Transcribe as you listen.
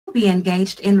be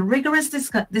engaged in rigorous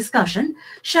discussion,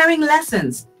 sharing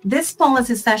lessons. This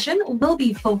policy session will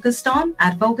be focused on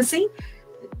advocacy,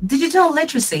 digital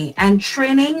literacy, and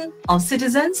training of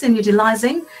citizens in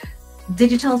utilizing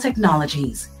digital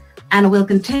technologies, and will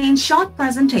contain short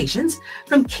presentations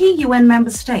from key UN member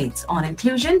states on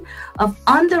inclusion of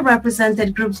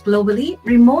underrepresented groups globally,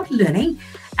 remote learning,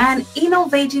 and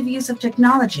innovative use of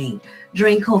technology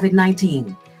during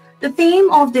COVID-19. The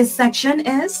theme of this section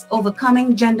is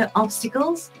Overcoming Gender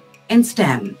Obstacles in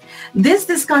STEM. This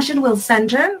discussion will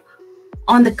center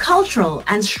on the cultural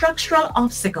and structural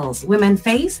obstacles women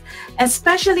face,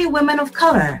 especially women of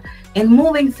color, in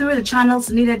moving through the channels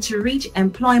needed to reach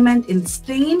employment in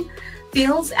STEAM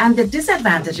fields and the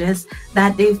disadvantages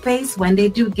that they face when they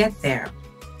do get there.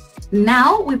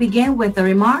 Now we begin with the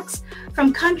remarks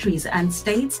from countries and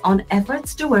states on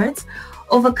efforts towards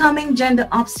overcoming gender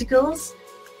obstacles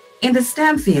in the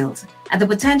STEM field and the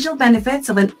potential benefits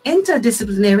of an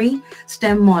interdisciplinary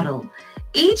STEM model.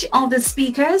 Each of the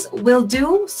speakers will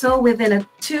do so within a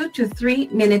 2 to 3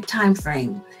 minute time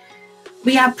frame.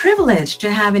 We are privileged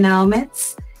to have in our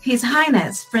midst His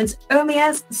Highness Prince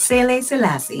Ermias Sahle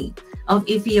Selassie of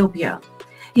Ethiopia.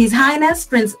 His Highness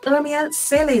Prince Ermias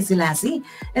Sahle Selassie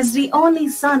is the only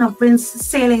son of Prince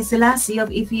Sahle Selassie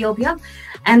of Ethiopia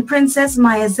and Princess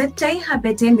Mayezete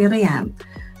Habete Miriam.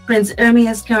 Prince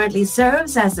Ermias currently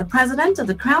serves as the President of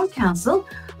the Crown Council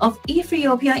of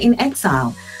Ethiopia in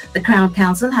exile. The Crown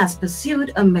Council has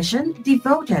pursued a mission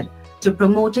devoted to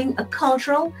promoting a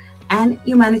cultural and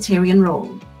humanitarian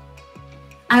role.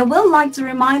 I will like to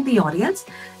remind the audience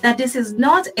that this is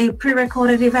not a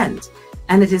pre-recorded event,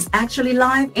 and it is actually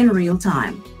live in real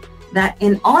time. That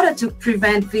in order to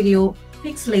prevent video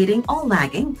pixelating or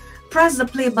lagging, press the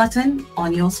play button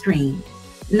on your screen.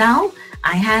 Now,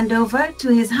 I hand over to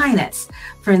His Highness,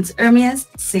 Prince Ermias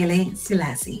Sahle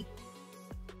Selassie.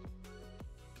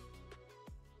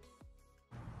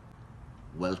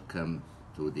 Welcome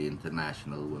to the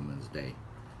International Women's Day.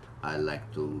 I'd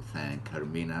like to thank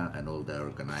Hermina and all the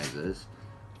organizers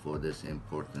for this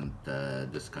important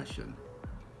discussion.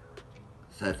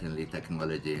 Certainly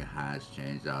technology has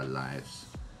changed our lives,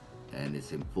 and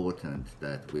it's important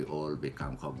that we all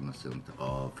become cognizant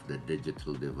of the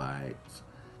digital divides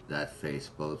that face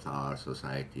both our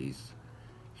societies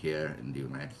here in the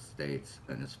United States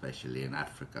and especially in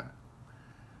Africa.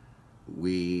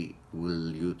 We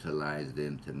will utilize the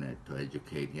internet to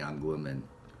educate young women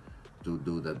to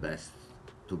do the best,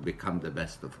 to become the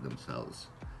best of themselves,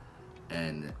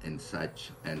 and in such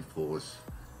enforce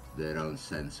their own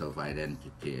sense of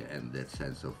identity and their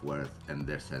sense of worth and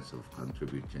their sense of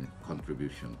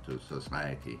contribution to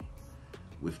society.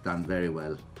 We've done very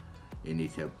well in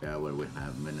Ethiopia, where we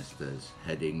have ministers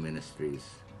heading ministries.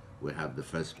 We have the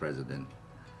first president,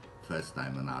 first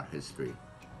time in our history.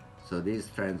 So these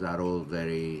trends are all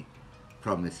very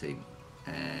promising,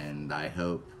 and I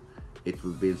hope it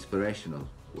will be inspirational.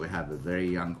 We have a very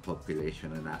young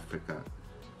population in Africa,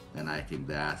 and I think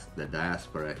the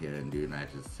diaspora here in the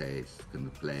United States can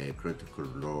play a critical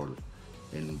role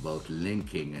in both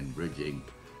linking and bridging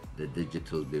the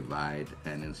digital divide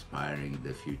and inspiring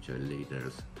the future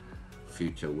leaders,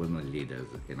 future women leaders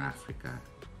in Africa.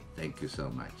 Thank you so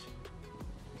much.